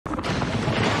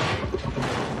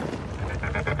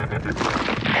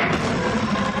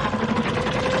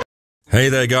Hey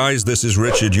there guys, this is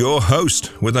Richard, your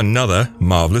host, with another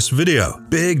marvelous video.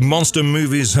 Big monster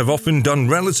movies have often done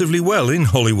relatively well in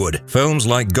Hollywood. Films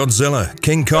like Godzilla,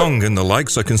 King Kong and the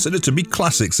likes are considered to be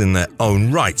classics in their own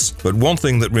rights. But one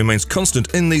thing that remains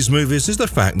constant in these movies is the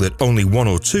fact that only one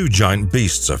or two giant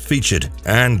beasts are featured.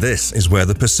 And this is where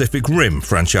the Pacific Rim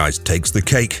franchise takes the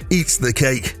cake, eats the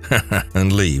cake,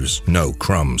 and leaves no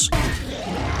crumbs.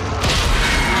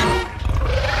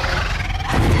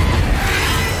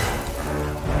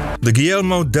 The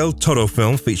Guillermo del Toro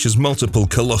film features multiple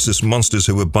colossus monsters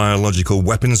who were biological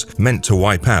weapons meant to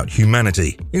wipe out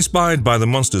humanity. Inspired by the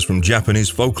monsters from Japanese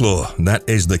folklore, that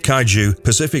is the kaiju,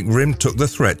 Pacific Rim took the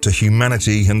threat to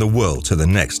humanity and the world to the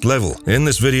next level. In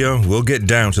this video, we'll get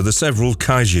down to the several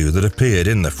kaiju that appeared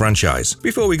in the franchise.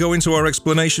 Before we go into our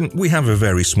explanation, we have a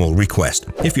very small request.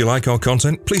 If you like our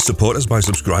content, please support us by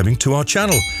subscribing to our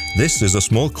channel. This is a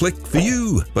small click for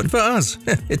you, but for us,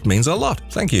 it means a lot.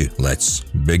 Thank you. Let's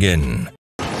begin.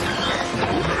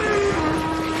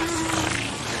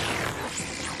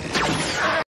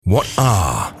 What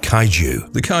are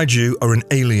kaiju? The kaiju are an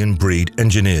alien breed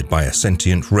engineered by a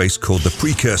sentient race called the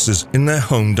Precursors in their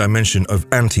home dimension of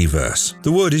Antiverse.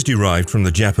 The word is derived from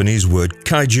the Japanese word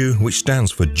kaiju, which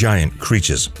stands for giant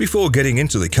creatures. Before getting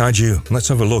into the kaiju, let's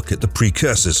have a look at the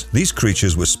Precursors. These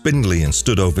creatures were spindly and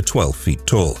stood over 12 feet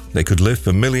tall. They could live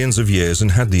for millions of years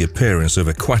and had the appearance of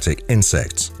aquatic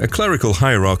insects. A clerical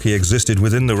hierarchy existed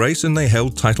within the race, and they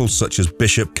held titles such as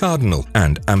Bishop, Cardinal,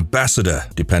 and Ambassador,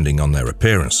 depending on their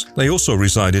appearance. They also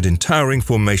resided in towering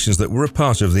formations that were a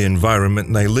part of the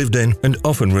environment they lived in and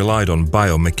often relied on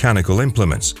biomechanical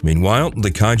implements. Meanwhile, the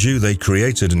kaiju they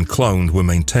created and cloned were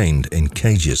maintained in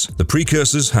cages. The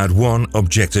Precursors had one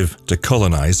objective: to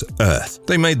colonize Earth.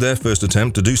 They made their first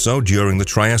attempt to do so during the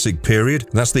Triassic period.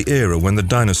 That's the era when the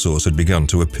dinosaurs had begun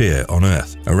to appear on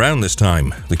Earth. Around this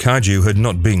time, the kaiju had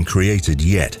not been created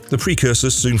yet. The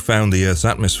Precursors soon found the Earth's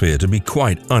atmosphere to be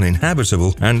quite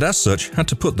uninhabitable and as such had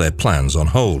to put their plans on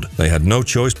hold. They had no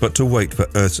choice but to wait for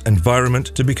Earth's environment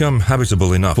to become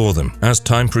habitable enough for them. As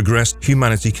time progressed,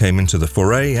 humanity came into the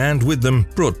foray and with them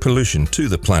brought pollution to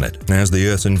the planet. As the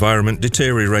Earth's environment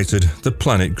deteriorated, the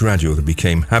planet gradually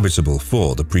became habitable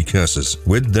for the Precursors.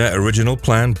 With their original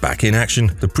plan back in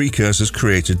action, the Precursors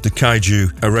created the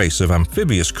kaiju, a race of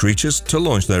amphibious creatures, to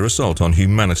launch their assault on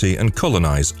humanity and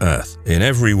colonize Earth. In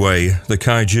every way, the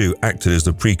kaiju acted as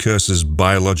the Precursors'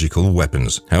 biological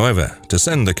weapons. However, to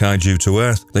send the kaiju to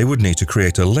Earth, they would need to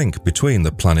create a link between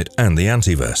the planet and the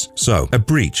Antiverse. So, a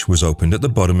breach was opened at the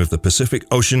bottom of the Pacific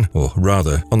Ocean, or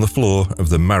rather, on the floor of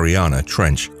the Mariana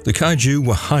Trench. The kaiju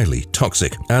were highly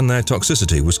toxic, and their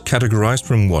toxicity was categorized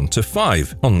from 1 to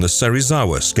 5 on the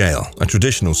Serizawa scale, a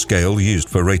traditional scale used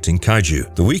for rating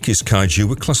kaiju. The weakest kaiju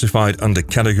were classified under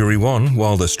Category 1,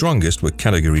 while the strongest were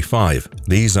Category 5.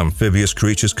 These amphibious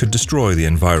creatures could destroy the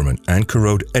environment and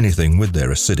corrode anything with their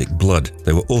acidic blood.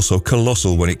 They were also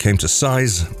colossal when it came to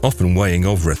size, often weighing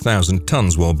over 1,000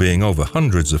 tons while being over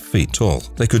hundreds of feet tall.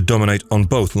 They could dominate on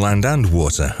both land and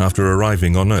water after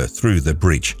arriving on Earth through the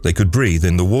breach. They could breathe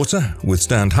in the water,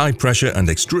 withstand high pressure and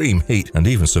extreme heat, and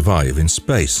even survive in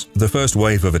space. The first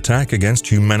wave of attack against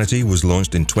humanity was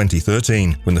launched in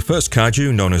 2013, when the first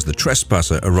kaiju, known as the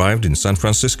Trespasser, arrived in San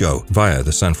Francisco via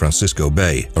the San Francisco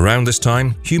Bay. Around this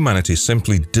time, humanity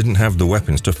simply didn't have the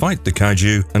weapons to fight the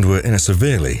kaiju and were in a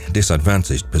severely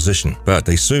disadvantaged position. But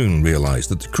they soon realized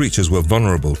that the creatures were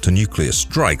vulnerable to nuclear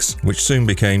strikes, which soon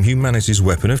became humanity's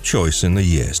weapon of choice in the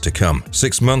years to come.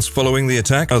 6 months following the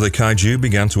attack, other kaiju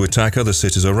began to attack other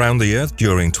cities around the Earth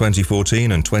during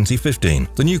 2014 and 2015.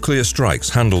 The nuclear strikes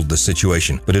handled the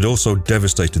situation, but it also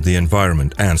devastated the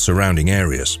environment and surrounding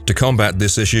areas. To combat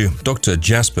this issue, Dr.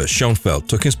 Jasper Schoenfeld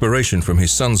took inspiration from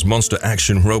his son's monster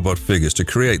action robot figures to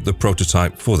create the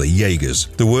prototype for the Jaegers.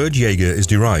 The word Jaeger is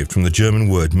derived from the German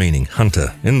word meaning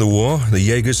hunter. In the war, the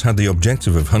Jaegers had the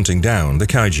objective of hunting down the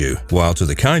kaiju. While to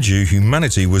the kaiju,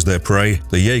 humanity was their prey,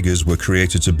 the Jaegers were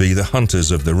created to be the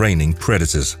hunters of the reigning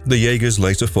predators. The Jaegers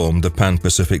later formed the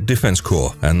Pan-Pacific Defense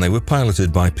Corps, and they were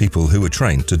piloted by people who were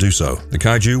trained to do so. The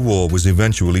kaiju war was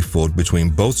eventually fought between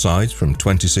both sides from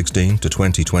 2016 to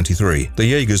 2023. The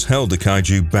Jaegers held the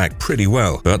kaiju back pretty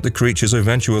well, but the creatures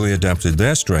eventually adapted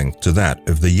their strength to that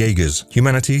of the Jaegers.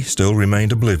 Humanity still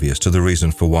remained oblivious to the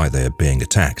reason for why they are being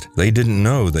attacked. They didn't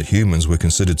know that humans were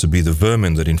considered to be the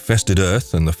vermin that infested infested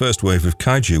Earth, and the first wave of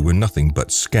kaiju were nothing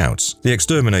but scouts. The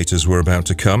exterminators were about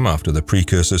to come after the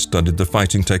precursors studied the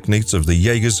fighting techniques of the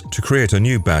Jaegers to create a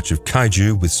new batch of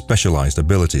kaiju with specialized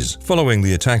abilities. Following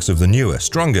the attacks of the newer,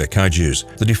 stronger kaijus,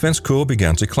 the Defense Corps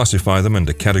began to classify them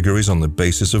under categories on the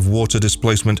basis of water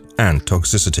displacement and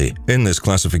toxicity. In this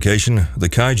classification, the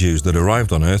kaijus that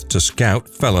arrived on Earth to scout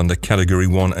fell under Category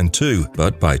 1 and 2,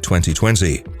 but by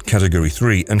 2020, Category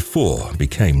 3 and 4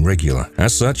 became regular.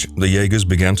 As such, the Jaegers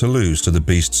began to lose to the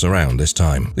beasts around this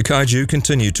time. The kaiju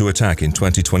continued to attack in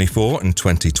 2024 and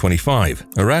 2025.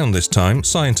 Around this time,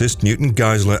 scientist Newton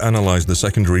Geisler analyzed the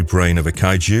secondary brain of a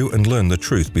kaiju and learned the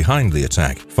truth behind the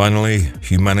attack. Finally,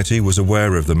 humanity was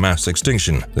aware of the mass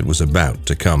extinction that was about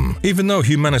to come. Even though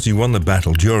humanity won the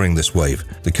battle during this wave,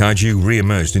 the kaiju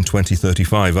re-emerged in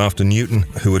 2035 after Newton,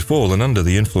 who had fallen under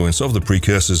the influence of the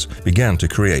precursors, began to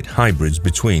create hybrids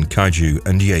between kaiju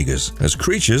and Jaegers. As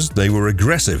creatures, they were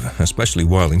aggressive, especially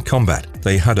while in combat.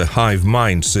 They had a hive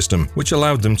mind system, which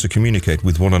allowed them to communicate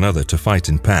with one another to fight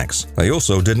in packs. They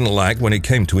also didn't lack when it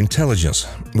came to intelligence.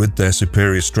 With their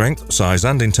superior strength, size,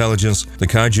 and intelligence, the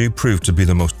kaiju proved to be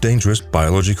the most dangerous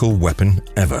biological weapon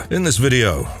ever. In this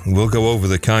video, we'll go over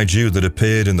the kaiju that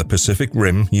appeared in the Pacific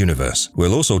Rim universe.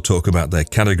 We'll also talk about their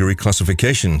category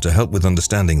classification to help with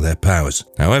understanding their powers.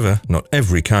 However, not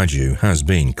every kaiju has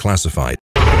been classified.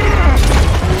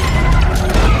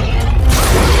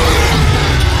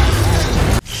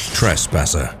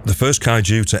 Trespasser. The first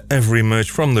kaiju to ever emerge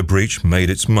from the breach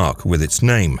made its mark with its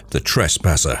name, the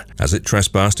Trespasser. As it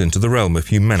trespassed into the realm of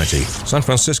humanity, San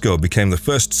Francisco became the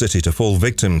first city to fall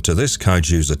victim to this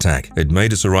kaiju's attack. It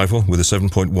made its arrival with a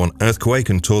 7.1 earthquake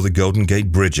and tore the Golden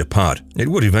Gate Bridge apart. It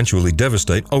would eventually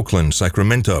devastate Oakland,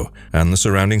 Sacramento, and the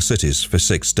surrounding cities for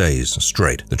 6 days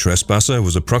straight. The Trespasser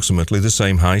was approximately the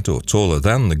same height or taller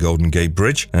than the Golden Gate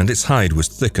Bridge, and its hide was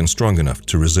thick and strong enough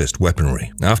to resist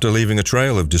weaponry. After leaving a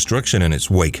trail of destruction in its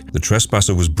wake, the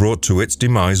Trespasser was brought to its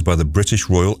demise by the British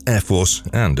Royal Air Force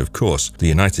and, of course, the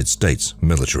United States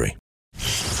military.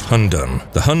 Hundun.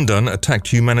 The Hundun attacked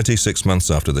humanity 6 months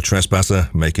after the Trespasser,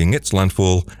 making its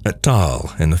landfall at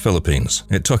Taal in the Philippines.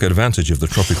 It took advantage of the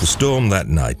tropical storm that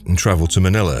night and traveled to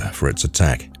Manila for its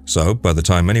attack. So, by the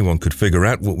time anyone could figure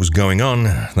out what was going on,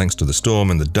 thanks to the storm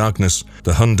and the darkness,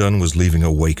 the Hundun was leaving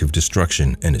a wake of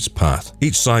destruction in its path.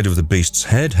 Each side of the beast's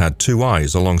head had 2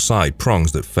 eyes alongside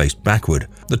prongs that faced backward.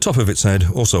 The top of its head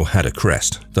also had a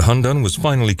crest. The Hundun was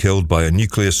finally killed by a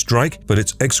nuclear strike, but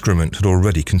its excrement had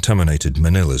already contaminated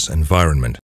Manila's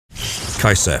environment.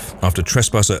 Kaisef. After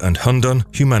Trespasser and Hundun,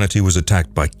 humanity was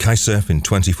attacked by Kaisef in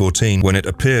 2014 when it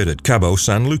appeared at Cabo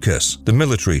San Lucas. The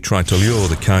military tried to lure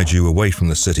the kaiju away from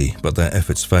the city, but their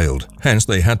efforts failed. Hence,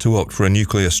 they had to opt for a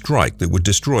nuclear strike that would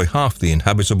destroy half the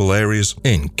inhabitable areas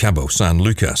in Cabo San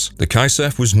Lucas. The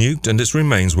Kaisef was nuked and its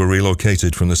remains were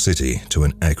relocated from the city to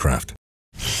an aircraft.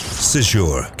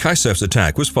 Sisure. Kaisef's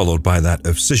attack was followed by that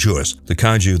of Sisures, the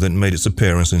kaiju that made its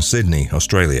appearance in Sydney,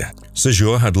 Australia.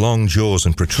 Sisure had long jaws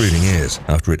and protruding ears.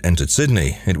 After it entered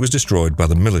Sydney, it was destroyed by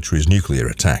the military's nuclear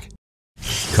attack.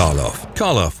 Karloff.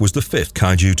 Karloff was the 5th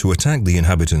kaiju to attack the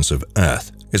inhabitants of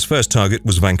Earth. Its first target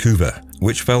was Vancouver,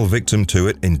 which fell victim to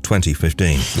it in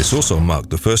 2015. This also marked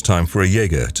the first time for a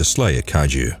Jaeger to slay a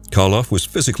kaiju. Karloff was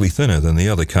physically thinner than the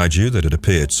other kaiju that had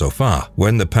appeared so far.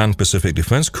 When the Pan-Pacific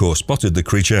Defense Corps spotted the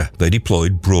creature, they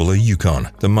deployed Brawler Yukon,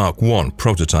 the Mark I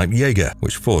prototype Jaeger,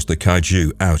 which forced the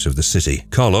kaiju out of the city.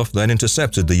 Karloff then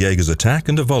intercepted the Jaeger's attack,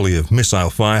 and a volley of missile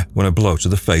fire, when a blow to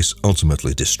the face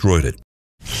ultimately destroyed it.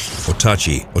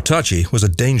 Otachi. Otachi was a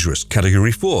dangerous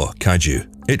Category 4 kaiju.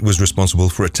 It was responsible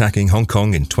for attacking Hong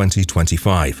Kong in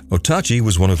 2025. Otachi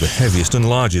was one of the heaviest and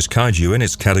largest kaiju in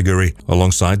its category,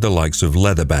 alongside the likes of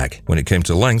Leatherback. When it came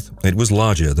to length, it was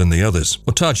larger than the others.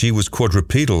 Otachi was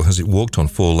quadrupedal as it walked on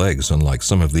 4 legs, unlike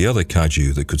some of the other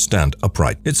kaiju that could stand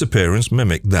upright. Its appearance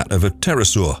mimicked that of a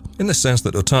pterosaur, in the sense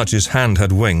that Otachi's hand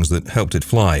had wings that helped it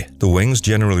fly. The wings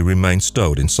generally remained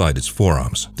stowed inside its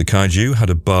forearms. The kaiju had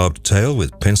a barbed tail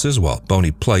with pincers, while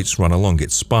bony plates ran along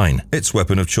its spine. Its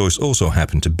weapon of choice also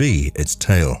happened to be its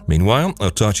tail. Meanwhile,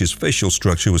 Otachi's facial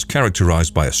structure was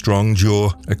characterized by a strong jaw,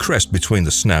 a crest between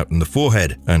the snout and the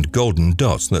forehead, and golden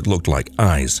dots that looked like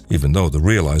eyes, even though the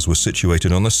real eyes were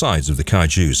situated on the sides of the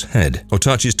kaiju's head.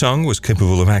 Otachi's tongue was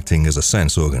capable of acting as a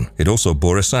sense organ. It also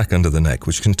bore a sac under the neck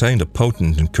which contained a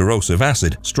potent and corrosive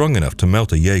acid strong enough to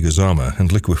melt a Jaeger's armor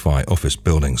and liquefy office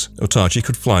buildings. Otachi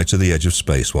could fly to the edge of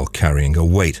space while carrying a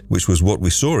weight, which was what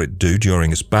we saw it do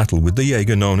during its battle with the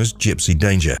Jaeger known as Gypsy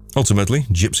Danger. Ultimately,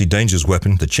 Gypsy Danger's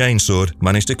weapon, the chainsword,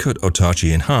 managed to cut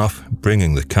Otachi in half,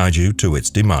 bringing the kaiju to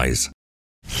its demise.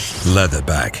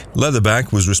 Leatherback.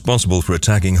 Leatherback was responsible for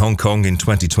attacking Hong Kong in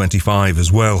 2025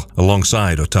 as well,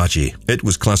 alongside Otachi. It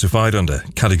was classified under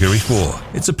Category 4.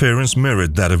 Its appearance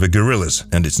mirrored that of a gorilla's,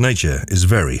 and its nature is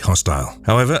very hostile.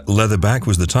 However, Leatherback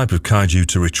was the type of kaiju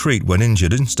to retreat when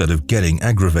injured instead of getting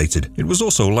aggravated. It was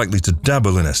also likely to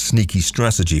dabble in a sneaky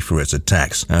strategy for its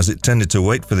attacks, as it tended to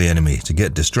wait for the enemy to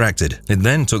get distracted. It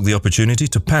then took the opportunity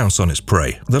to pounce on its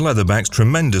prey. The Leatherback's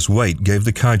tremendous weight gave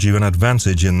the kaiju an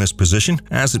advantage in this position,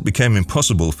 as it became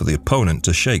impossible for the opponent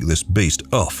to shake this beast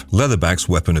off. Leatherback's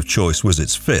weapon of choice was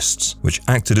its fists, which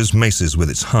acted as maces with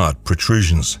its hard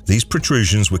protrusions. These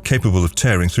protrusions were capable of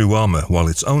tearing through armor, while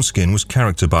its own skin was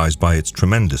characterized by its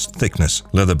tremendous thickness.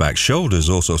 Leatherback's shoulders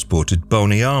also sported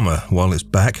bony armor, while its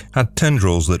back had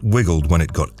tendrils that wiggled when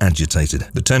it got agitated.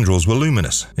 The tendrils were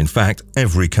luminous. In fact,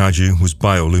 every kaiju was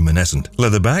bioluminescent.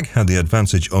 Leatherback had the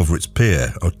advantage over its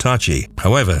peer, Otachi.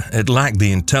 However, it lacked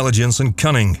the intelligence and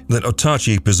cunning that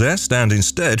Otachi possessed, and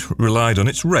instead relied on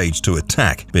its rage to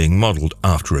attack, being modeled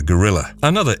after a gorilla.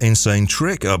 Another insane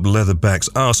trick up Leatherback's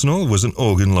arsenal was an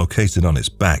organ located on its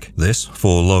back. This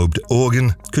four-lobed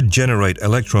organ could generate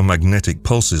electromagnetic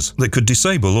pulses that could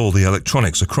disable all the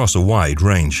electronics across a wide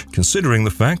range. Considering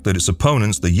the fact that its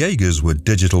opponents, the Jaegers, were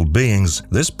digital beings,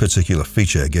 this particular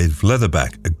feature gave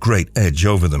Leatherback a great edge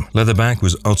over them. Leatherback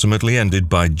was ultimately ended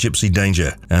by Gypsy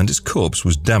Danger, and its corpse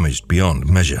was damaged beyond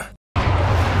measure.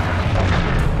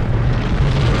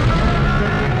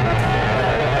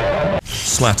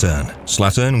 Slattern.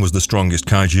 Slattern was the strongest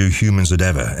kaiju humans had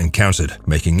ever encountered,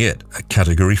 making it a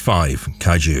Category 5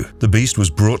 kaiju. The beast was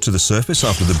brought to the surface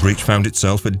after the breach found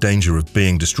itself at danger of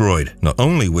being destroyed. Not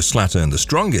only was Slattern the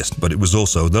strongest, but it was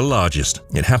also the largest.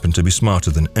 It happened to be smarter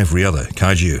than every other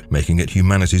kaiju, making it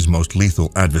humanity's most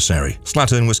lethal adversary.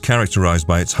 Slattern was characterized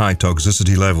by its high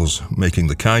toxicity levels, making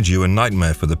the kaiju a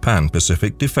nightmare for the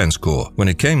Pan-Pacific Defense Corps. When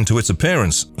it came to its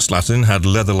appearance, Slattern had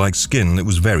leather-like skin that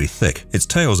was very thick. Its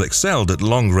tails excelled at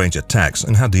long-range attacks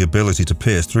and had the ability to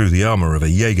pierce through the armor of a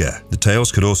Jaeger. The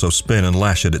tails could also spin and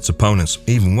lash at its opponents,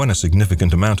 even when a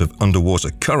significant amount of underwater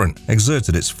current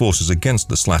exerted its forces against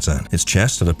the Slattern. Its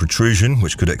chest had a protrusion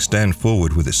which could extend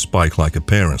forward with its spike-like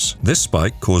appearance. This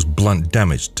spike caused blunt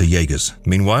damage to Jaegers.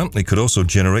 Meanwhile, it could also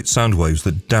generate sound waves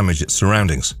that damage its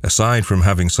surroundings. Aside from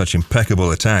having such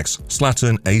impeccable attacks,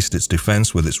 Slattern aced its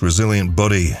defense with its resilient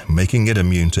body, making it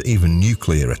immune to even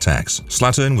nuclear attacks.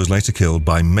 Slattern was later killed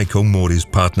by Mako Morty's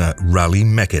partner Raleigh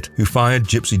Meckett, who fired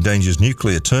Gypsy Danger's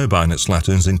nuclear turbine at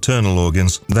Slattern's internal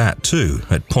organs, that too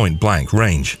at point-blank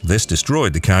range. This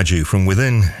destroyed the kaiju from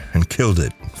within and killed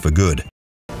it for good.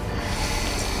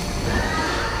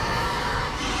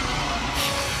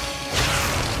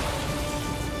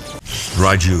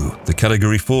 Raiju. The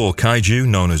Category 4 kaiju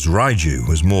known as Raiju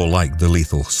was more like the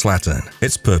lethal Slattern.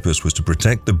 Its purpose was to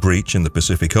protect the breach in the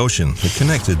Pacific Ocean that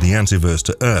connected the Antiverse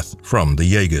to Earth from the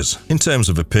Jaegers. In terms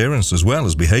of appearance as well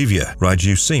as behavior,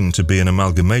 Raiju seemed to be an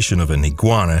amalgamation of an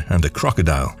iguana and a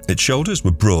crocodile. Its shoulders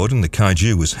were broad and the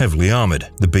kaiju was heavily armored.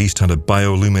 The beast had a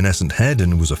bioluminescent head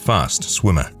and was a fast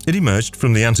swimmer. It emerged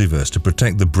from the Antiverse to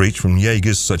protect the breach from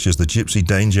Jaegers such as the Gypsy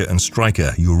Danger and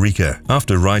striker Eureka.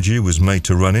 After Raiju was made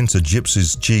to run into Gypsy's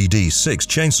GD6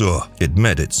 chainsaw, it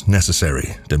met its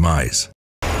necessary demise.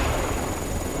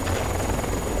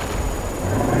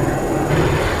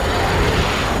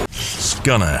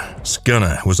 Scunner.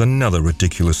 Scunner was another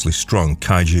ridiculously strong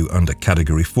kaiju under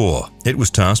Category 4. It was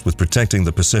tasked with protecting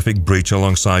the Pacific Breach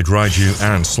alongside Raiju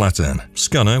and Slattern.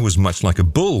 Scunner was much like a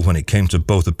bull when it came to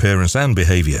both appearance and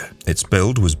behavior. Its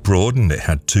build was broad and it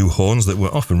had two horns that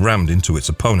were often rammed into its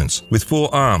opponents. With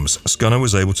 4 arms, Scunner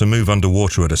was able to move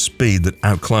underwater at a speed that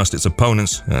outclassed its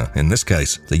opponents, in this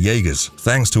case, the Jaegers.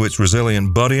 Thanks to its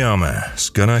resilient body armor,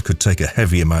 Scunner could take a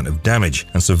heavy amount of damage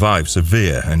and survive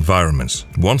severe environments.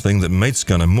 One thing that made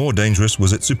Scunner more dangerous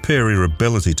was its superior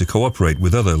ability to cooperate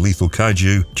with other lethal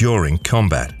kaiju during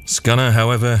combat. Scunner,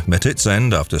 however, met its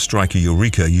end after striker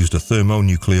Eureka used a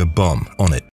thermonuclear bomb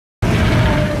on it.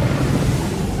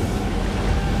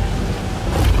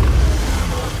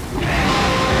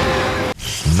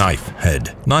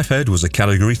 Knifehead. Knifehead was a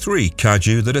Category 3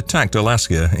 kaiju that attacked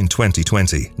Alaska in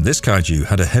 2020. This kaiju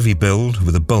had a heavy build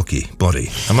with a bulky body.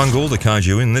 Among all the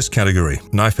kaiju in this category,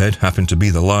 Knifehead happened to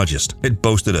be the largest. It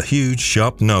boasted a huge,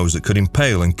 sharp nose that could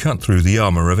impale and cut through the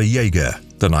armor of a Jaeger.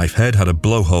 The knife head had a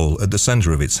blowhole at the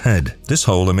center of its head. This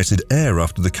hole emitted air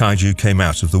after the kaiju came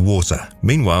out of the water.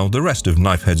 Meanwhile, the rest of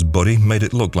Knifehead's body made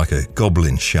it look like a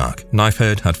goblin shark.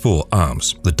 Knifehead had 4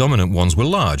 arms. The dominant ones were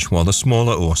large, while the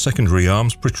smaller or secondary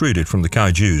arms protruded from the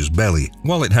kaiju's belly.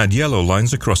 While it had yellow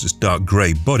lines across its dark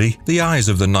gray body, the eyes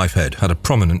of the Knifehead had a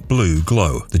prominent blue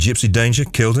glow. The Gypsy Danger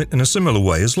killed it in a similar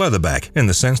way as Leatherback, in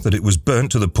the sense that it was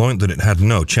burnt to the point that it had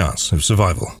no chance of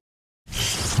survival.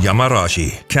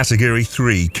 Yamarashi. Category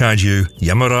 3 Kaiju.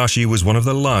 Yamarashi was one of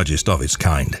the largest of its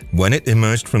kind. When it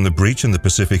emerged from the breach in the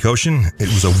Pacific Ocean, it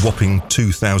was a whopping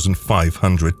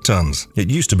 2,500 tons.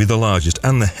 It used to be the largest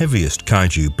and the heaviest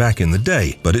kaiju back in the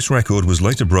day, but its record was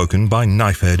later broken by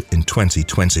Knifehead in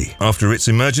 2020. After its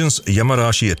emergence,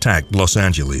 Yamarashi attacked Los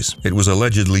Angeles. It was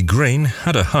allegedly green,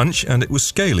 had a hunch, and it was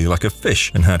scaly like a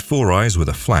fish and had 4 eyes with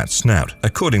a flat snout.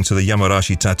 According to the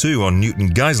Yamarashi tattoo on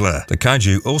Newton Geisler, the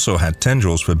kaiju also had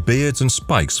tendrils for beards and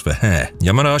spikes for hair.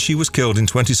 Yamarashi was killed in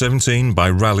 2017 by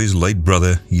Raleigh's late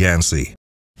brother, Yancey.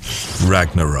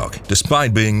 Ragnarok.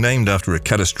 Despite being named after a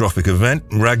catastrophic event,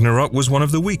 Ragnarok was one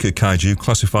of the weaker kaiju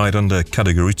classified under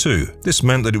Category 2. This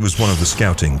meant that it was one of the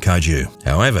scouting kaiju.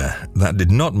 However, that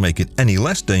did not make it any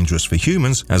less dangerous for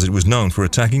humans, as it was known for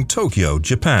attacking Tokyo,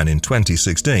 Japan in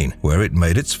 2016, where it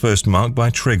made its first mark by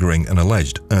triggering an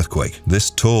alleged earthquake. This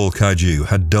tall kaiju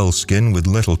had dull skin with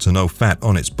little to no fat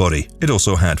on its body. It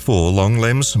also had 4 long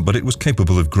limbs, but it was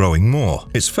capable of growing more.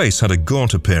 Its face had a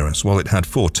gaunt appearance, while it had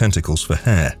 4 tentacles for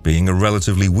hair. Being a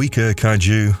relatively weaker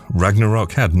kaiju,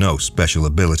 Ragnarok had no special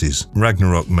abilities.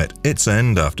 Ragnarok met its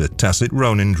end after Tacit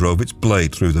Ronin drove its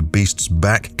blade through the beast's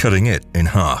back, cutting it in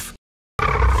half.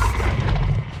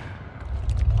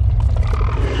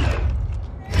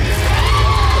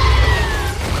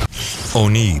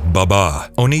 Oni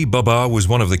Baba. Oni Baba was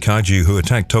one of the kaiju who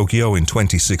attacked Tokyo in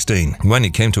 2016. When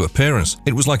it came to appearance,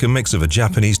 it was like a mix of a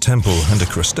Japanese temple and a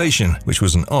crustacean, which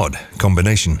was an odd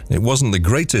combination. It wasn't the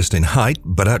greatest in height,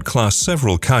 but outclassed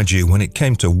several kaiju when it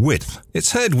came to width.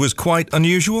 Its head was quite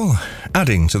unusual,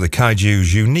 adding to the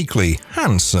kaiju's uniquely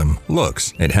handsome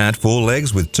looks. It had 4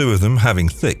 legs, with 2 of them having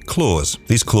thick claws.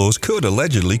 These claws could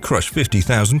allegedly crush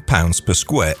 50,000 pounds per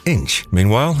square inch.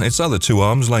 Meanwhile, its other 2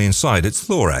 arms lay inside its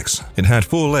thorax. It had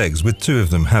 4 legs, with 2 of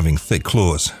them having thick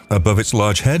claws. Above its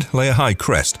large head lay a high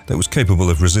crest that was capable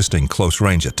of resisting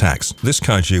close-range attacks. This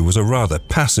kaiju was a rather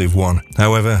passive one,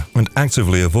 however, and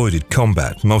actively avoided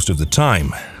combat most of the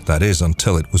time. That is,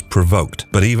 until it was provoked.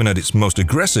 But even at its most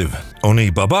aggressive, Oni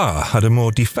Baba had a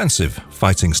more defensive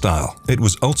fighting style. It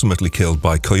was ultimately killed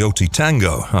by Coyote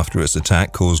Tango after its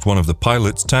attack caused one of the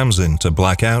pilots, Tamsin, to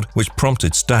black out, which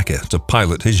prompted Stacker to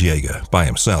pilot his Jaeger by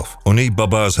himself. Oni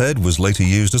Baba's head was later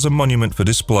used as a monument for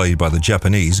display by the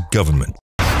Japanese government.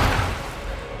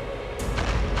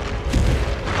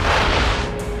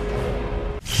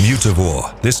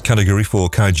 Mutavore. This Category 4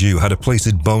 kaiju had a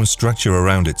plated bone structure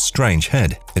around its strange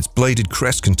head. Its bladed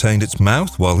crest contained its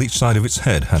mouth, while each side of its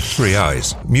head had 3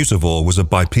 eyes. Mutavore was a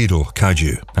bipedal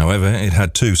kaiju. However, it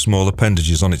had 2 small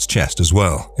appendages on its chest as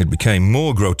well. It became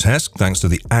more grotesque thanks to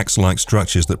the axe-like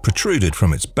structures that protruded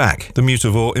from its back. The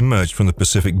Mutavore emerged from the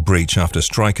Pacific Breach after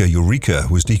Striker Eureka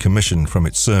was decommissioned from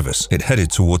its service. It headed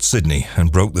towards Sydney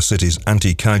and broke the city's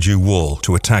anti-kaiju wall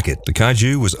to attack it. The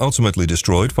kaiju was ultimately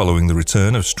destroyed following the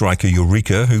return of Striker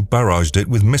Eureka, who barraged it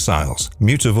with missiles.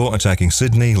 Mutavore attacking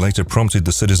Sydney later prompted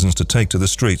the citizens to take to the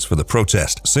streets for the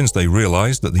protest, since they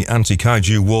realized that the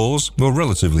anti-kaiju walls were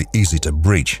relatively easy to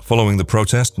breach. Following the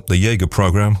protest, the Jaeger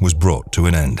program was brought to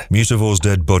an end. Mutavore's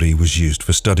dead body was used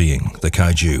for studying the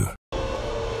kaiju.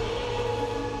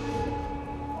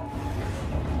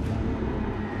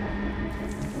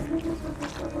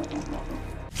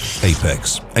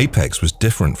 Apex. Apex was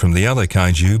different from the other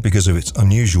kaiju because of its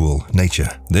unusual nature.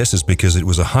 This is because it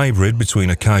was a hybrid between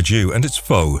a kaiju and its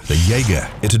foe, the Jaeger.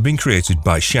 It had been created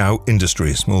by Shao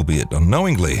Industries, albeit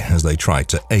unknowingly, as they tried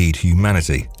to aid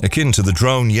humanity. Akin to the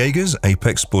drone Jaegers,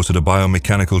 Apex sported a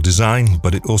biomechanical design,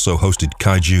 but it also hosted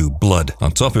kaiju blood.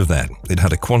 On top of that, it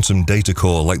had a quantum data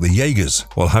core like the Jaegers,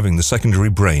 while having the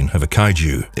secondary brain of a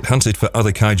kaiju. It hunted for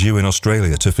other kaiju in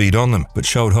Australia to feed on them, but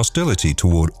showed hostility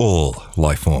toward all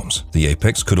life forms. The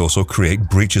Apex could also create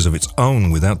breaches of its own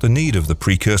without the need of the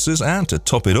precursors, and to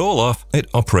top it all off, it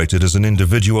operated as an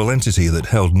individual entity that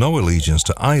held no allegiance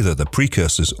to either the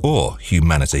precursors or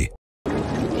humanity.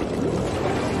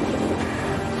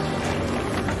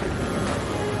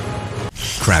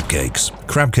 Crab cakes.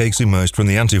 Crab cakes emerged from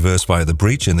the Antiverse via the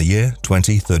breach in the year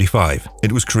 2035.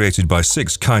 It was created by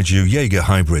 6 Kaiju Jaeger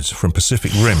hybrids from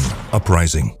Pacific Rim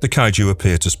Uprising. The Kaiju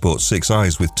appeared to sport 6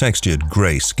 eyes with textured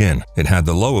grey skin. It had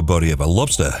the lower body of a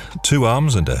lobster, 2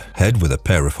 arms and a head with a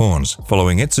pair of horns.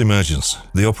 Following its emergence,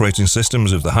 the operating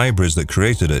systems of the hybrids that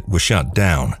created it were shut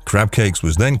down. Crab cakes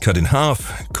was then cut in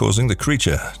half, causing the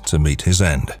creature to meet his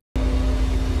end.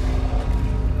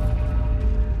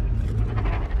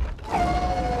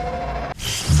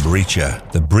 Breacher.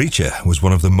 The Breacher was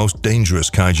one of the most dangerous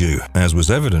kaiju, as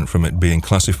was evident from it being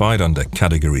classified under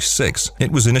Category 6.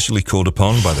 It was initially called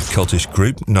upon by the cultish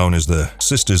group known as the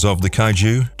Sisters of the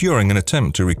Kaiju during an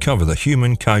attempt to recover the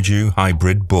human kaiju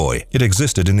hybrid boy. It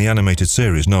existed in the animated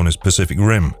series known as Pacific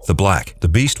Rim, The Black. The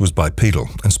beast was bipedal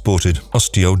and sported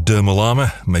osteodermal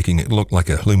armor, making it look like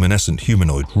a luminescent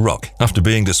humanoid rock. After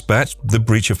being dispatched, the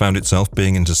Breacher found itself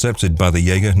being intercepted by the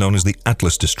Jaeger known as the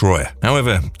Atlas Destroyer.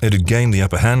 However, it had gained the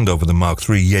upper hand over the Mark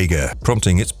III Jaeger,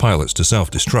 prompting its pilots to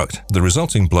self-destruct. The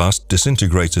resulting blast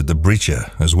disintegrated the Breacher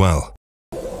as well.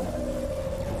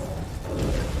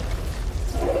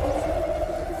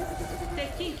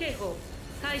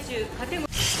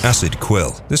 Acid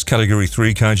Quill. This Category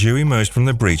 3 kaiju emerged from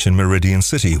the breach in Meridian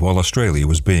City while Australia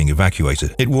was being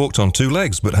evacuated. It walked on 2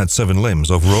 legs but had 7 limbs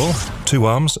overall, 2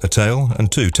 arms, a tail,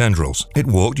 and 2 tendrils. It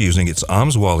walked using its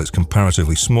arms while its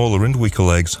comparatively smaller and weaker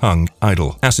legs hung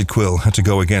idle. Acid Quill had to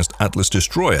go against Atlas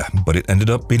Destroyer, but it ended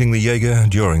up beating the Jaeger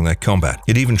during their combat.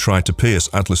 It even tried to pierce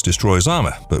Atlas Destroyer's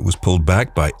armor, but was pulled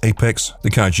back by Apex, the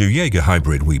Kaiju Jaeger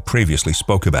hybrid we previously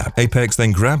spoke about. Apex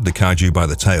then grabbed the kaiju by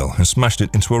the tail and smashed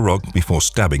it into a rock before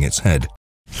stabbing its head.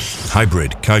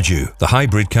 Hybrid Kaiju. The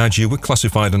hybrid kaiju were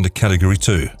classified under Category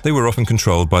 2. They were often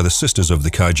controlled by the Sisters of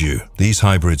the Kaiju. These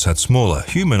hybrids had smaller,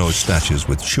 humanoid statures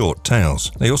with short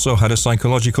tails. They also had a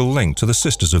psychological link to the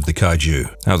Sisters of the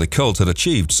Kaiju. How the cult had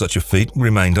achieved such a feat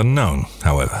remained unknown,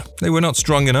 however. They were not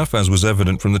strong enough, as was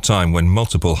evident from the time when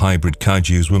multiple hybrid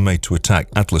kaijus were made to attack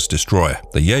Atlas Destroyer.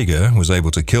 The Jaeger was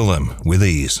able to kill them with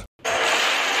ease.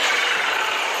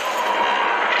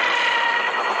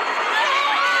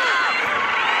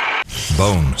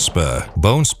 Bone Spur.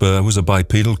 Bone Spur was a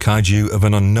bipedal kaiju of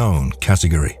an unknown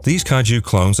category. These kaiju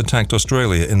clones attacked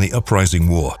Australia in the Uprising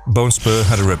War. Bone Spur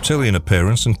had a reptilian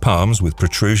appearance and palms with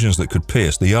protrusions that could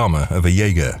pierce the armor of a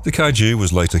Jaeger. The kaiju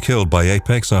was later killed by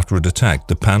Apex after it attacked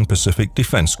the Pan-Pacific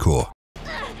Defense Corps.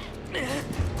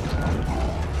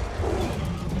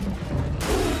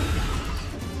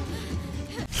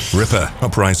 Ripper,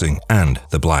 Uprising, and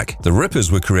The Black. The Rippers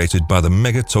were created by the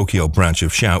Mega Tokyo branch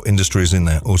of Shout Industries in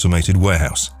their automated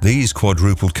warehouse. These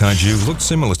quadrupled kaiju looked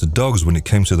similar to dogs when it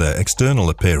came to their external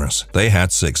appearance. They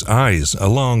had 6 eyes, a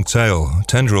long tail,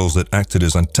 tendrils that acted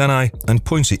as antennae, and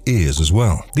pointy ears as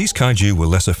well. These kaiju were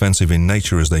less offensive in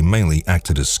nature as they mainly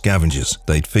acted as scavengers.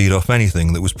 They'd feed off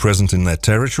anything that was present in their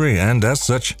territory, and as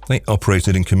such, they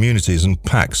operated in communities and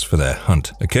packs for their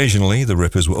hunt. Occasionally, the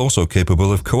Rippers were also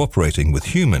capable of cooperating with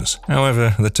humans.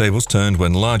 However, the tables turned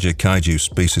when larger kaiju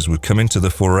species would come into the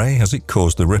foray, as it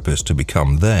caused the Rippers to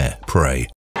become their prey.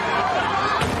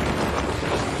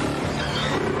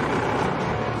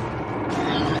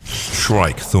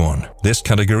 Shrike Thorn. This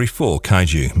Category 4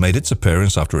 kaiju made its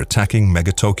appearance after attacking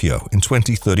Mega Tokyo in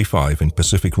 2035 in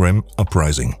Pacific Rim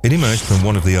Uprising. It emerged from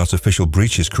one of the artificial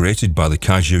breaches created by the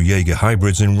Kaiju Jaeger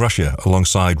hybrids in Russia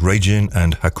alongside Raijin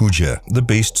and Hakuja. The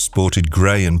beast sported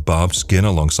grey and barbed skin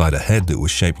alongside a head that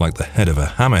was shaped like the head of a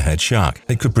hammerhead shark.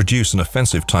 It could produce an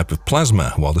offensive type of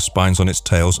plasma, while the spines on its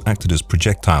tails acted as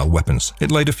projectile weapons.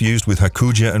 It later fused with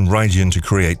Hakuja and Raijin to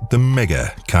create the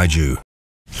Mega Kaiju.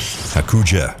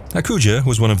 Hakuja. Hakuja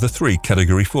was one of the 3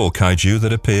 Category 4 kaiju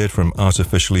that appeared from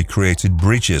artificially created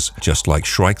breaches, just like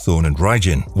Shrikethorn and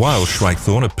Raijin. While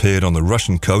Shrikethorn appeared on the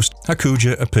Russian coast,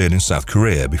 Hakuja appeared in South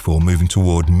Korea before moving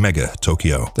toward Mega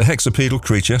Tokyo. The hexapedal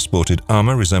creature sported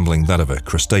armor resembling that of a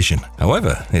crustacean.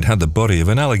 However, it had the body of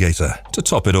an alligator. To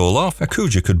top it all off,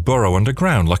 Hakuja could burrow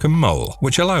underground like a mole,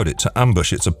 which allowed it to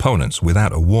ambush its opponents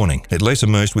without a warning. It later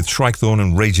merged with Shrikethorn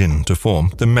and Raijin to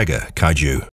form the Mega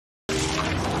Kaiju.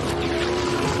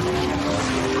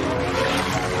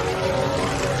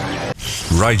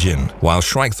 Raijin. While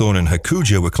Shrikethorn and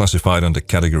Hakuja were classified under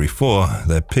Category 4,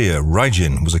 their peer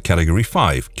Raijin was a Category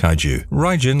 5 kaiju.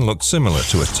 Raijin looked similar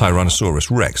to a Tyrannosaurus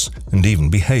Rex and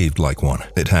even behaved like one.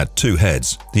 It had 2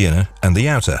 heads, the inner and the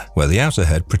outer, where the outer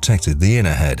head protected the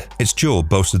inner head. Its jaw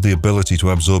boasted the ability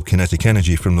to absorb kinetic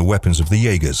energy from the weapons of the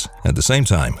Jaegers. At the same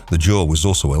time, the jaw was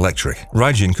also electric.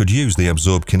 Raijin could use the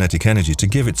absorbed kinetic energy to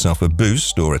give itself a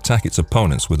boost or attack its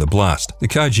opponents with a blast. The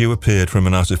kaiju appeared from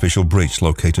an artificial breach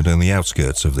located on the outskirts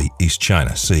outskirts of the East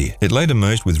China Sea. It later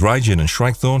merged with Raijin and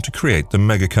Shrikethorn to create the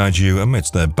Mega Kaiju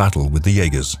amidst their battle with the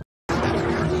Jaegers.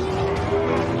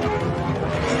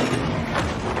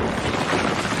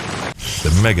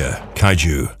 The Mega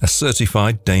Kaiju, a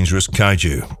certified dangerous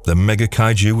kaiju. The Mega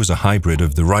Kaiju was a hybrid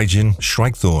of the Raijin,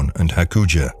 Shrikethorn, and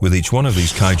Hakuja, with each one of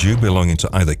these kaiju belonging to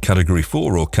either Category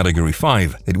 4 or Category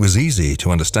 5. It was easy to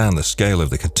understand the scale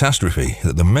of the catastrophe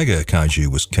that the Mega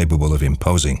Kaiju was capable of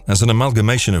imposing. As an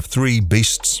amalgamation of three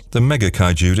beasts, the Mega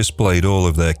Kaiju displayed all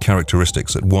of their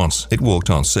characteristics at once. It walked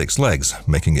on 6 legs,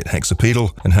 making it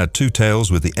hexapedal, and had 2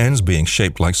 tails with the ends being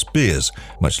shaped like spears,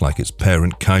 much like its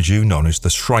parent kaiju known as the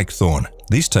Shrikethorn.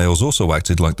 These tails also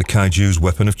acted like the kaiju's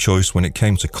weapon of choice when it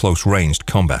came to close-ranged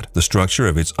combat. The structure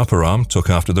of its upper arm took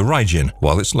after the Raijin,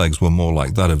 while its legs were more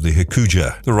like that of the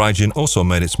Hakuja. The Raijin also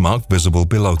made its mark visible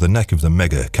below the neck of the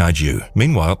Mega Kaiju.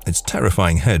 Meanwhile, its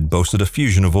terrifying head boasted a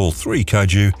fusion of all 3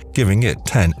 kaiju, giving it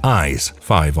 10 eyes,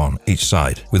 5 on each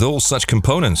side. With all such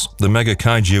components, the Mega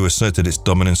Kaiju asserted its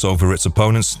dominance over its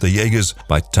opponents, the Jaegers,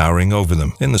 by towering over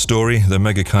them. In the story, the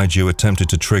Mega Kaiju attempted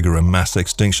to trigger a mass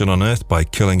extinction on Earth by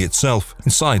killing itself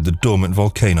inside the dormant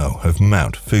volcano of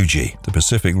Mount Fuji. The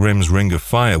Pacific Rim's ring of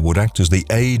fire would act as the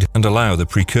aid and allow the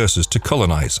precursors to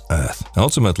colonize Earth.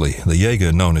 Ultimately, the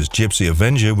Jaeger known as Gypsy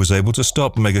Avenger was able to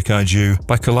stop Mega Kaiju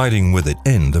by colliding with it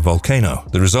in the volcano.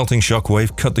 The resulting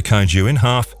shockwave cut the kaiju in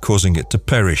half, causing it to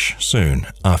perish soon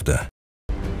after.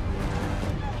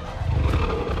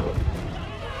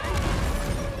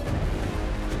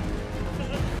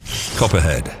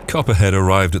 Copperhead. Copperhead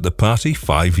arrived at the party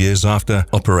 5 years after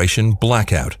Operation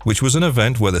Blackout, which was an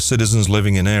event where the citizens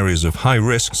living in areas of high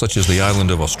risk, such as the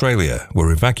island of Australia,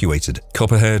 were evacuated.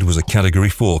 Copperhead was a Category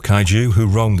 4 kaiju who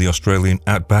roamed the Australian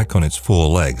outback on its 4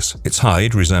 legs. Its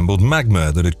hide resembled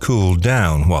magma that had cooled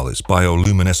down, while its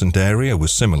bioluminescent area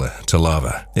was similar to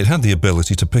lava. It had the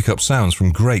ability to pick up sounds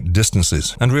from great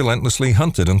distances and relentlessly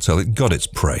hunted until it got its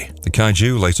prey. The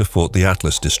kaiju later fought the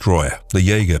Atlas destroyer. The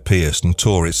Jaeger pierced and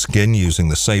tore its skin using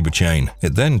the saber chain.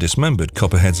 It then dismembered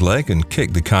Copperhead's leg and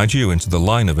kicked the kaiju into the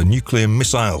line of a nuclear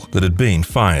missile that had been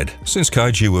fired. Since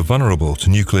kaiju were vulnerable to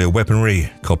nuclear weaponry,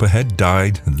 Copperhead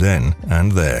died then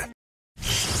and there.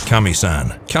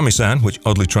 Kami-san. Kami-san, which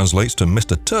oddly translates to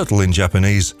Mr. Turtle in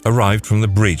Japanese, arrived from the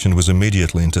breach and was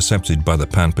immediately intercepted by the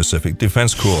Pan-Pacific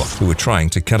Defense Corps, who were trying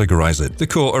to categorize it. The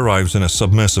Corps arrived in a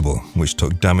submersible, which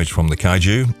took damage from the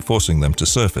kaiju, forcing them to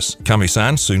surface.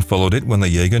 Kami-san soon followed it when the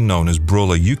Jaeger known as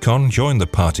Brawler Yukon joined the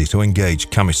party to engage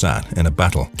Kami-san in a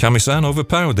battle. Kami-san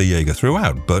overpowered the Jaeger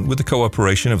throughout, but with the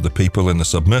cooperation of the people in the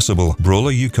submersible,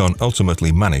 Brawler Yukon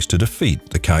ultimately managed to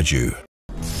defeat the kaiju.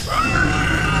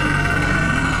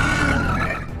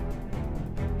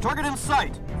 Target in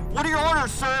sight! What are your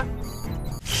orders, sir?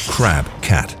 Crab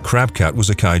Cat. Crab Cat was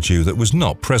a kaiju that was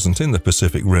not present in the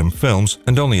Pacific Rim films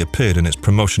and only appeared in its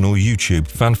promotional YouTube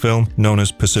fan film known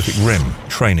as Pacific Rim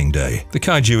Training Day. The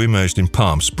kaiju emerged in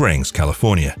Palm Springs,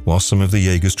 California, while some of the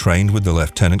Jaegers trained with the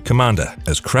Lieutenant Commander.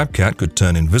 As Crab Cat could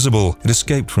turn invisible, it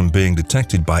escaped from being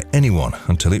detected by anyone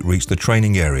until it reached the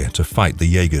training area to fight the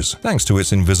Jaegers. Thanks to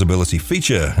its invisibility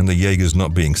feature and the Jaegers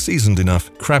not being seasoned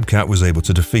enough, Crab Cat was able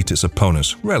to defeat its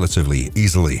opponents relatively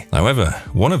easily. However,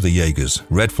 one of the Jaegers,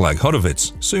 Red Flag Hodovitz,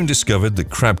 soon discovered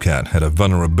that Crab Cat had a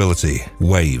vulnerability: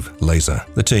 wave laser.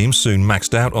 The team soon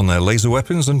maxed out on their laser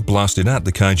weapons and blasted at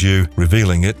the kaiju,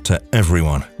 revealing it to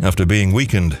everyone. After being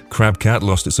weakened, Crab Cat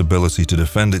lost its ability to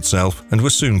defend itself and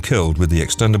was soon killed with the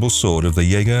extendable sword of the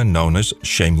Jaeger known as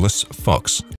Shameless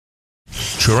Fox.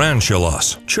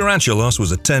 Tarantulas. Tarantulas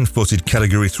was a 10-footed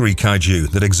Category 3 kaiju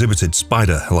that exhibited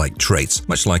spider-like traits,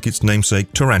 much like its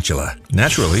namesake tarantula.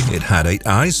 Naturally, it had 8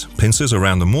 eyes, pincers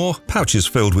around the maw, pouches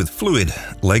filled with fluid,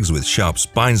 legs with sharp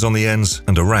spines on the ends,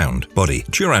 and a round body.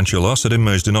 Tarantulas had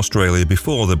emerged in Australia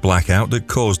before the blackout that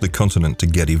caused the continent to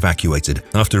get evacuated.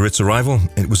 After its arrival,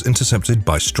 it was intercepted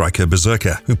by Striker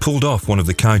Berserker, who pulled off one of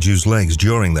the kaiju's legs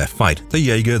during their fight. The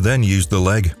Jaeger then used the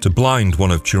leg to blind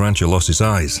one of Tarantulas'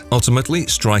 eyes. Ultimately,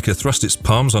 Striker thrust its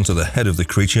palms onto the head of the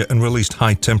creature and released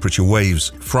high-temperature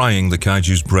waves, frying the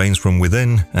kaiju's brains from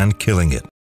within and killing it.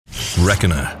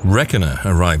 Reckoner. Reckoner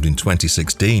arrived in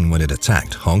 2016 when it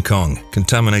attacked Hong Kong,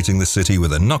 contaminating the city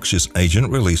with a noxious agent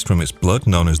released from its blood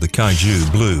known as the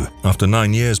Kaiju Blue. After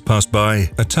 9 years passed by,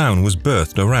 a town was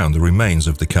birthed around the remains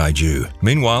of the kaiju.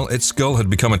 Meanwhile, its skull had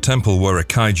become a temple where a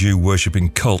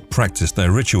kaiju-worshipping cult practiced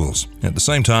their rituals. At the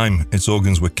same time, its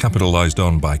organs were capitalized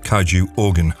on by kaiju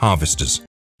organ harvesters.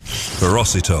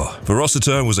 Velocitor.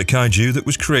 Velocitor was a kaiju that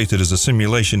was created as a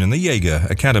simulation in the Jaeger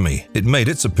Academy. It made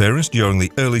its appearance during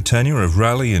the early tenure of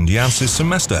Raleigh and Yancey's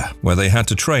semester, where they had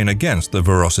to train against the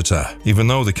Velocitor. Even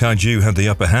though the kaiju had the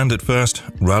upper hand at first,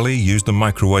 Raleigh used the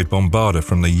microwave bombarder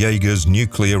from the Jaeger's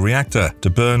nuclear reactor to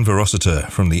burn Velocitor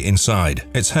from the inside.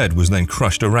 Its head was then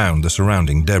crushed around the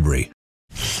surrounding debris.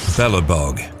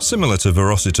 Belobog. Similar to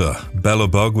Velocitor,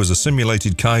 Belobog was a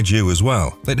simulated kaiju as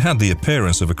well. It had the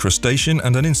appearance of a crustacean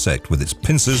and an insect with its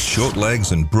pincers, short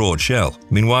legs, and broad shell.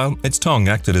 Meanwhile, its tongue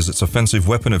acted as its offensive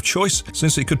weapon of choice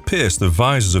since it could pierce the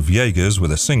visors of Jaegers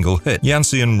with a single hit.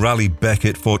 Yancey and Raleigh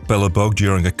Beckett fought Belobog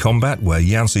during a combat where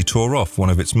Yancey tore off one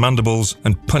of its mandibles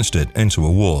and punched it into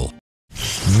a wall.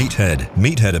 Meathead.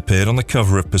 Meathead appeared on the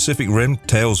cover of Pacific Rim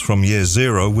Tales from Year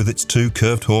Zero with its 2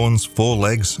 curved horns, 4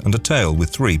 legs, and a tail with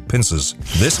 3 pincers.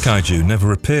 This kaiju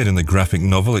never appeared in the graphic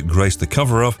novel it graced the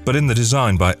cover of, but in the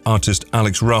design by artist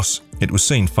Alex Ross, it was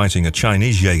seen fighting a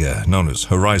Chinese Jaeger known as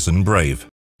Horizon Brave.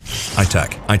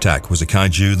 Itak. Itak was a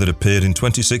kaiju that appeared in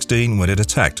 2016 when it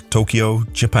attacked Tokyo,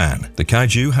 Japan. The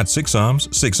kaiju had 6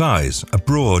 arms, 6 eyes, a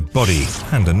broad body,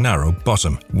 and a narrow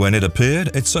bottom. When it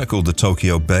appeared, it circled the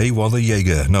Tokyo Bay while the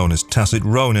Jaeger known as Tacit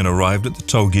Ronin arrived at the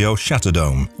Tokyo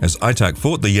Shatterdome. As Itak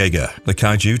fought the Jaeger, the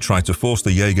kaiju tried to force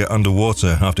the Jaeger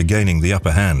underwater after gaining the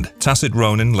upper hand. Tacit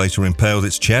Ronin later impaled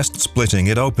its chest, splitting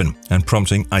it open and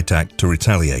prompting Itak to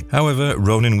retaliate. However,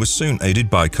 Ronin was soon aided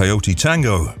by Coyote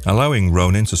Tango, allowing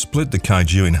Ronin to split the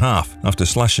kaiju in half after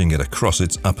slashing it across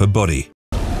its upper body.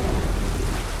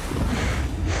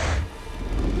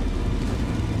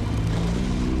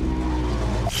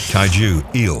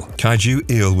 Kaiju Eel.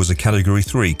 Kaiju Eel was a Category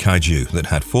 3 kaiju that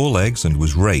had 4 legs and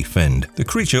was ray-finned. The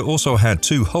creature also had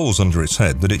 2 holes under its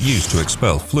head that it used to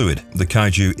expel fluid. The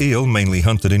kaiju eel mainly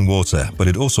hunted in water, but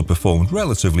it also performed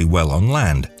relatively well on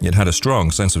land. It had a strong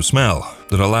sense of smell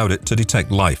that allowed it to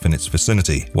detect life in its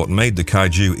vicinity. What made the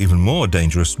kaiju even more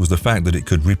dangerous was the fact that it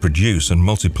could reproduce and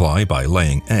multiply by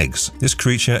laying eggs. This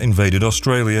creature invaded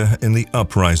Australia in the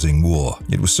Uprising War.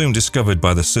 It was soon discovered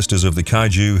by the Sisters of the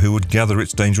Kaiju, who would gather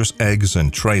its dangerous eggs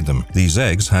and trade them. These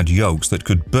eggs had yolks that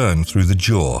could burn through the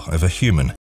jaw of a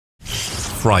human.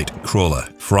 Fright Crawler.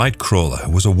 Fright Crawler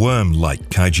was a worm-like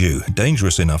kaiju,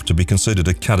 dangerous enough to be considered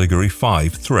a Category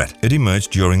 5 threat. It emerged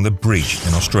during the Breach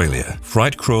in Australia.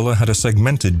 Fright Crawler had a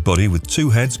segmented body with 2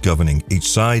 heads governing each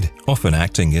side, often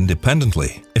acting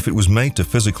independently. If it was made to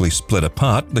physically split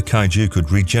apart, the kaiju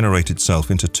could regenerate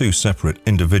itself into 2 separate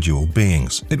individual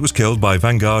beings. It was killed by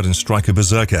Vanguard and Striker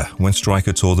Berserker when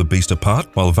Striker tore the beast apart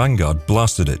while Vanguard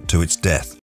blasted it to its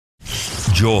death.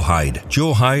 Jawhide.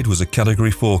 Jawhide was a Category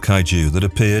 4 kaiju that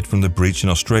appeared from the Breach in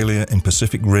Australia in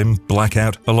Pacific Rim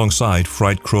Blackout alongside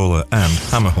Fright Crawler and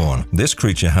Hammerhorn. This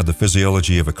creature had the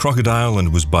physiology of a crocodile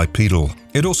and was bipedal.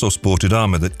 It also sported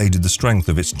armor that aided the strength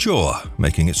of its jaw,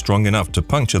 making it strong enough to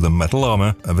puncture the metal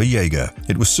armor of a Jaeger.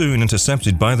 It was soon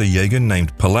intercepted by the Jaeger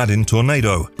named Paladin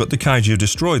Tornado, but the kaiju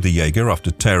destroyed the Jaeger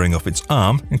after tearing off its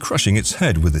arm and crushing its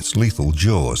head with its lethal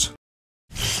jaws.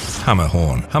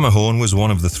 Hammerhorn. Hammerhorn was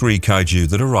one of the 3 kaiju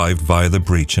that arrived via the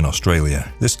Breach in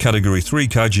Australia. This Category 3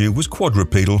 kaiju was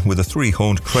quadrupedal with a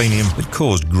 3-horned cranium that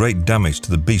caused great damage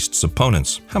to the beast's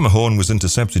opponents. Hammerhorn was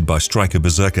intercepted by Striker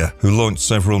Berserker, who launched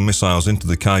several missiles into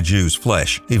the kaiju's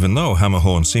flesh. Even though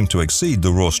Hammerhorn seemed to exceed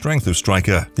the raw strength of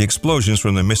Striker, the explosions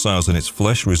from the missiles in its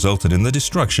flesh resulted in the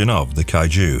destruction of the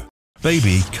kaiju.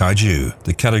 Baby Kaiju.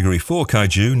 The Category 4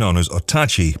 kaiju known as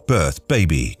Otachi birthed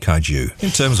Baby Kaiju. In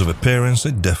terms of appearance,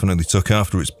 it definitely took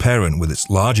after its parent with its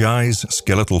large eyes,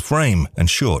 skeletal frame, and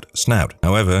short snout.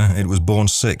 However, it was born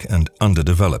sick and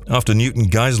underdeveloped. After Newton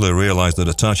Geisler realized that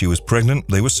Otachi was pregnant,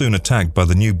 they were soon attacked by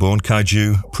the newborn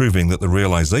kaiju, proving that the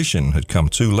realization had come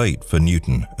too late for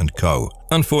Newton and co.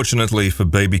 Unfortunately for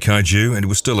Baby Kaiju, it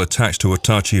was still attached to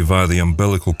Otachi via the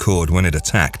umbilical cord when it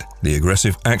attacked. The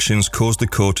aggressive actions caused the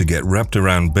cord to get wrapped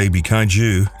around Baby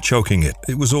Kaiju, choking it.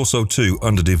 It was also too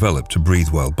underdeveloped to breathe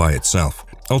well by itself.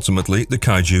 Ultimately, the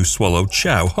kaiju swallowed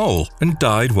Chow whole and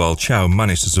died while Chow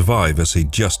managed to survive as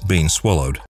he'd just been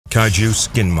swallowed. Kaiju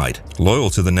Skin Mite. Loyal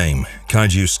to the name,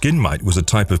 Kaiju Skin Mite was a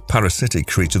type of parasitic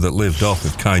creature that lived off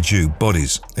of kaiju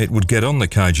bodies. It would get on the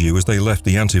kaiju as they left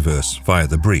the Antiverse via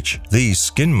the Breach. These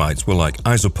skin mites were like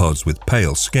isopods with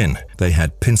pale skin. They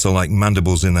had pincer-like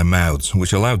mandibles in their mouths,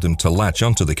 which allowed them to latch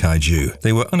onto the kaiju.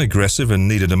 They were unaggressive and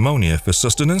needed ammonia for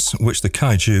sustenance, which the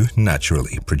kaiju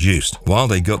naturally produced. While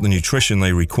they got the nutrition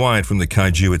they required from the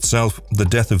kaiju itself, the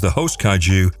death of the host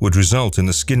kaiju would result in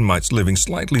the skin mites living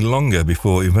slightly longer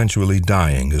before eventually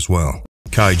dying as well.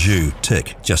 Kaiju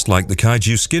tick. Just like the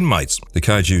kaiju skin mites, the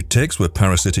kaiju ticks were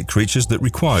parasitic creatures that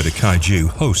required a kaiju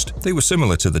host. They were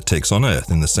similar to the ticks on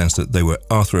Earth in the sense that they were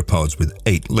arthropods with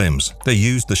 8 limbs. They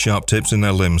used the sharp tips in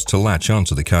their limbs to latch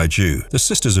onto the kaiju. The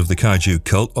sisters of the kaiju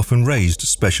cult often raised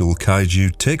special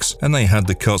kaiju ticks, and they had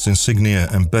the cult's insignia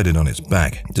embedded on its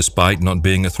back. Despite not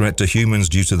being a threat to humans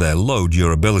due to their low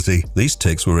durability, these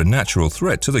ticks were a natural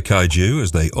threat to the kaiju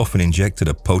as they often injected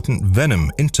a potent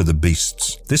venom into the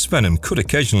beasts. This venom could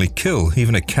occasionally kill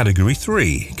even a Category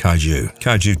 3 kaiju.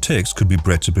 Kaiju ticks could be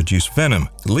bred to produce venom,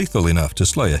 lethal enough to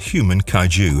slay a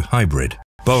human-kaiju hybrid.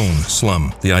 Bone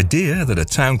slum. The idea that a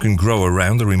town can grow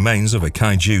around the remains of a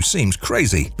kaiju seems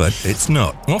crazy, but it's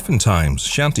not. Oftentimes,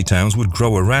 shanty towns would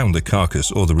grow around the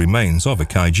carcass or the remains of a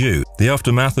kaiju. The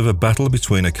aftermath of a battle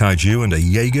between a kaiju and a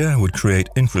Jaeger would create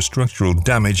infrastructural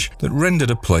damage that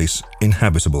rendered a place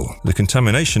inhabitable. The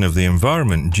contamination of the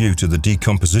environment due to the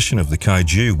decomposition of the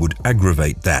kaiju would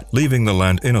aggravate that, leaving the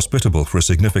land inhospitable for a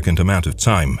significant amount of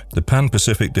time. The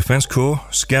Pan-Pacific Defense Corps,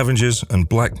 scavengers, and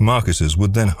black marketers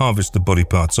would then harvest the body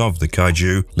parts of the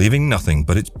kaiju, leaving nothing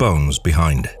but its bones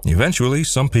behind. Eventually,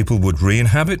 some people would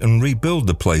re-inhabit and rebuild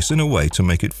the place in a way to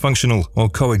make it functional while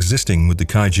coexisting with the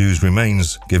kaiju's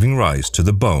remains, giving rise to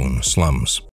the bone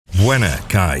slums. Buena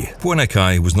Kai. Buena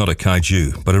Kai was not a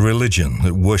kaiju, but a religion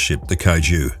that worshipped the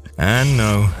kaiju. And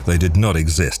no, they did not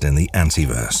exist in the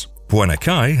Antiverse. Buena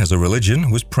Kai, as a religion,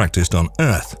 was practiced on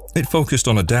Earth. It focused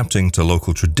on adapting to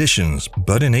local traditions,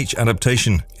 but in each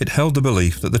adaptation, it held the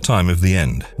belief that the time of the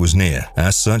end was near.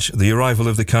 As such, the arrival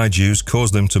of the kaijus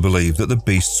caused them to believe that the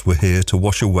beasts were here to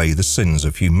wash away the sins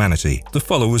of humanity. The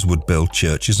followers would build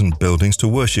churches and buildings to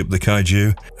worship the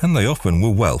kaiju, and they often were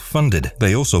well funded.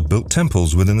 They also built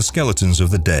temples within the skeletons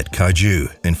of the dead kaiju.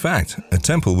 In fact, a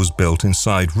temple was built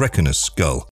inside Reckoner's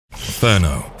skull.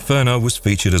 Furno. Furno was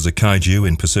featured as a kaiju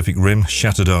in Pacific Rim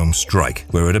Shatterdome Strike,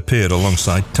 where it appeared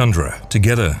alongside Tundra.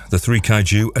 Together, the 3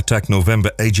 kaiju attacked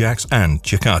November Ajax and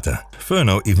Jakarta.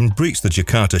 Furno even breached the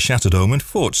Jakarta Shatterdome and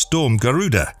fought Storm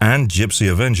Garuda and Gypsy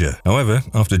Avenger. However,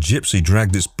 after Gypsy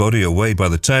dragged its body away by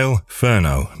the tail,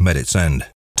 Furno met its end.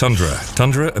 Tundra.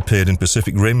 Tundra appeared in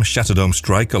Pacific Rim Shatterdome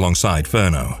Strike alongside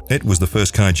Furno. It was the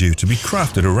first kaiju to be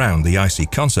crafted around the icy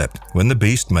concept. When the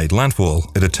beast made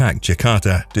landfall, it attacked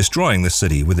Jakarta, destroying the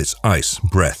city with its ice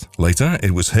breath. Later,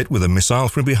 it was hit with a missile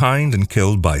from behind and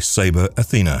killed by Saber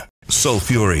Athena.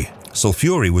 Sulfury.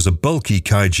 Sulfury was a bulky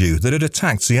kaiju that had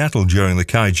attacked Seattle during the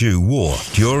Kaiju War.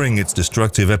 During its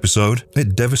destructive episode,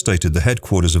 it devastated the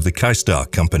headquarters of the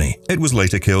Kaistar Company. It was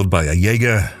later killed by a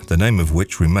Jaeger, the name of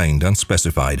which remained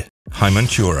unspecified.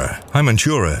 Hymantura.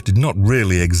 Hymantura did not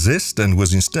really exist and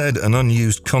was instead an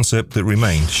unused concept that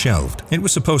remained shelved. It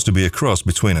was supposed to be a cross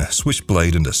between a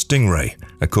switchblade and a stingray,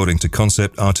 according to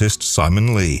concept artist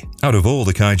Simon Lee. Out of all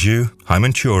the kaiju,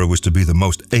 Hymantura was to be the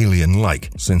most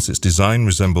alien-like, since its design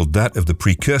resembled that of the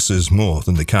precursors more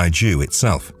than the kaiju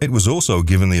itself. It was also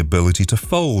given the ability to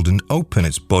fold and open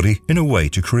its body in a way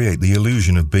to create the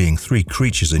illusion of being 3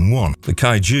 creatures in one. The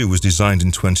kaiju was designed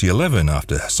in 2011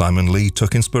 after Simon Lee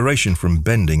took inspiration from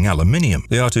bending aluminium.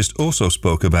 The artist also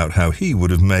spoke about how he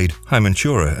would have made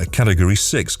Hymantura a Category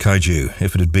 6 kaiju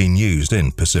if it had been used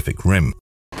in Pacific Rim.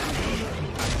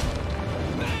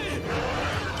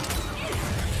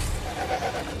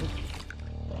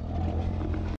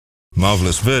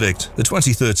 Marvelous verdict. The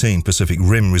 2013 Pacific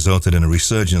Rim resulted in a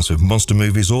resurgence of monster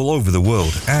movies all over the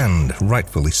world, and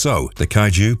rightfully so. The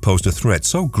kaiju posed a threat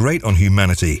so great on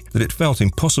humanity that it felt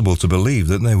impossible to believe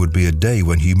that there would be a day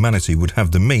when humanity would have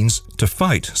the means to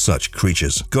fight such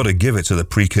creatures. Gotta give it to the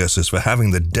precursors for having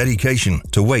the dedication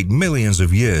to wait millions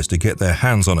of years to get their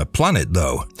hands on a planet,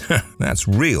 though. That's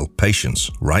real patience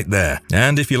right there.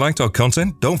 And if you liked our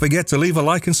content, don't forget to leave a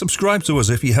like and subscribe to us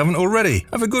if you haven't already.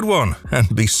 Have a good one,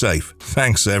 and be safe.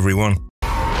 Thanks, everyone.